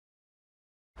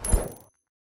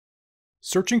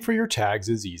Searching for your tags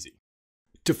is easy.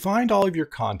 To find all of your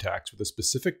contacts with a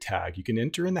specific tag, you can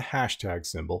enter in the hashtag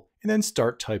symbol and then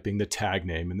start typing the tag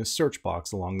name in the search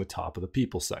box along the top of the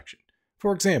people section.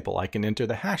 For example, I can enter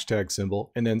the hashtag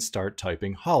symbol and then start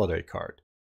typing holiday card.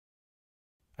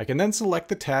 I can then select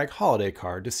the tag holiday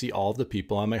card to see all of the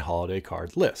people on my holiday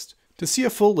card list. To see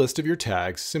a full list of your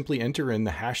tags, simply enter in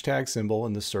the hashtag symbol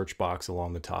in the search box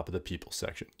along the top of the people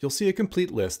section. You'll see a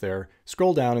complete list there.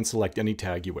 Scroll down and select any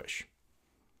tag you wish.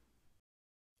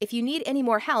 If you need any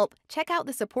more help, check out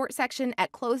the support section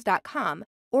at cloze.com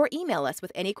or email us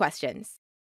with any questions.